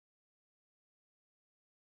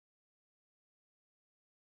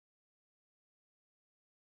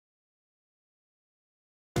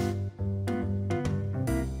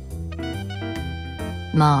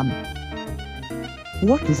Mom.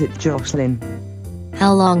 What is it, Jocelyn?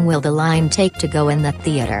 How long will the line take to go in the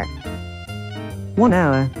theater? 1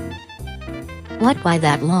 hour. What, why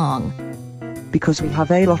that long? Because we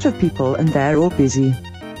have a lot of people and they're all busy.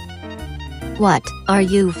 What, are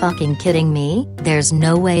you fucking kidding me? There's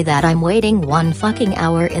no way that I'm waiting 1 fucking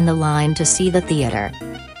hour in the line to see the theater.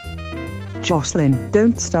 Jocelyn,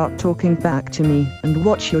 don't start talking back to me, and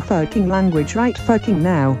watch your fucking language right fucking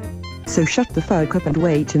now. So shut the fuck up and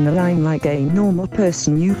wait in the line like a normal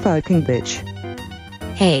person, you fucking bitch.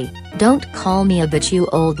 Hey, don't call me a bitch, you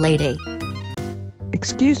old lady.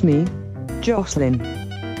 Excuse me? Jocelyn.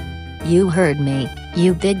 You heard me,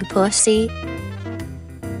 you big pussy.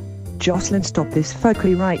 Jocelyn, stop this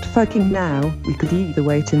fuckery right fucking now. We could either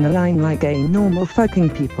wait in the line like a normal fucking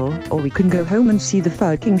people, or we can go home and see the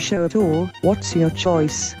fucking show at all. What's your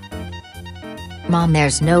choice? Mom,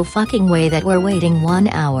 there's no fucking way that we're waiting 1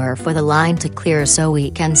 hour for the line to clear so we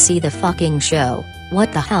can see the fucking show.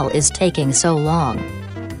 What the hell is taking so long?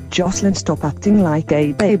 Jocelyn, stop acting like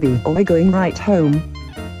a baby, or we're going right home.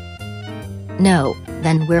 No,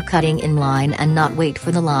 then we're cutting in line and not wait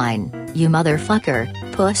for the line, you motherfucker,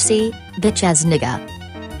 pussy, bitch ass nigga.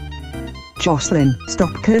 Jocelyn,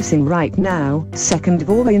 stop cursing right now. Second of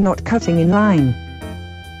all, we're not cutting in line.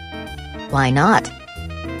 Why not?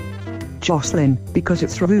 Jocelyn, because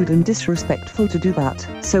it's rude and disrespectful to do that,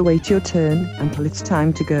 so wait your turn until it's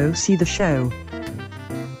time to go see the show.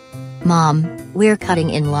 Mom, we're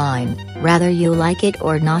cutting in line, whether you like it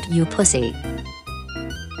or not, you pussy.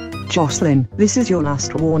 Jocelyn, this is your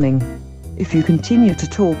last warning. If you continue to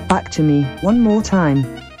talk back to me one more time,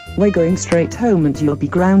 we're going straight home and you'll be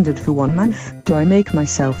grounded for 1 month. Do I make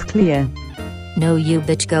myself clear? No, you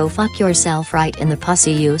bitch, go fuck yourself right in the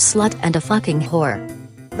pussy, you slut and a fucking whore.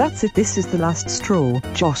 That's it, this is the last straw.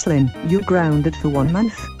 Jocelyn, you're grounded for 1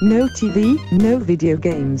 month. No TV, no video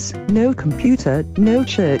games, no computer, no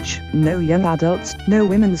church, no young adults, no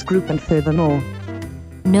women's group, and furthermore.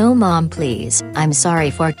 No, Mom, please, I'm sorry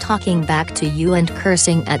for talking back to you and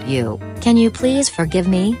cursing at you. Can you please forgive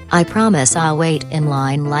me? I promise I'll wait in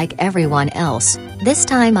line like everyone else. This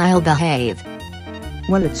time I'll behave.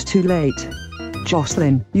 Well, it's too late.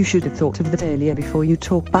 Jocelyn, you should have thought of that earlier before you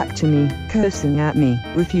talk back to me, cursing at me,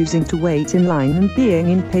 refusing to wait in line and being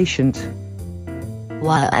impatient.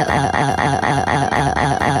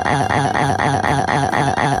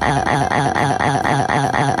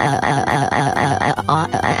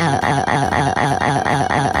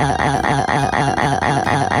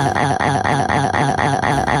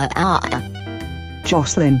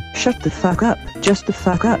 Jocelyn, shut the fuck up, just the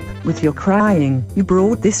fuck up, with your crying. You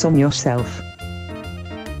brought this on yourself.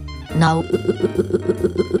 No.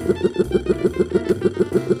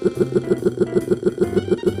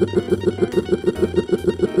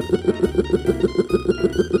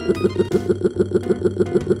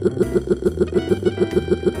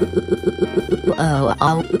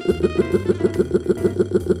 Oh.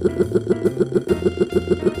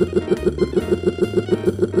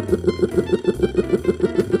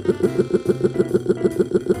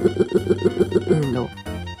 No.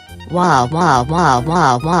 Wow.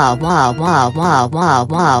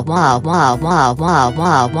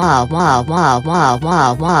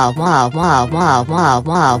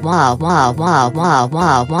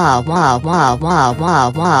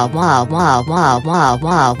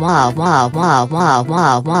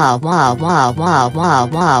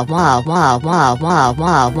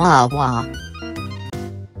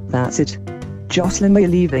 That's it. Jocelyn, we're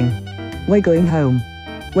leaving. We're going home.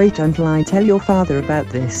 Wait until I tell your father about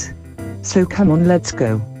this. So come on, let's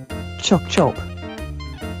go. Chop chop.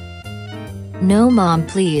 No, Mom,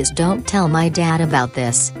 please don't tell my dad about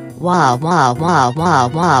this.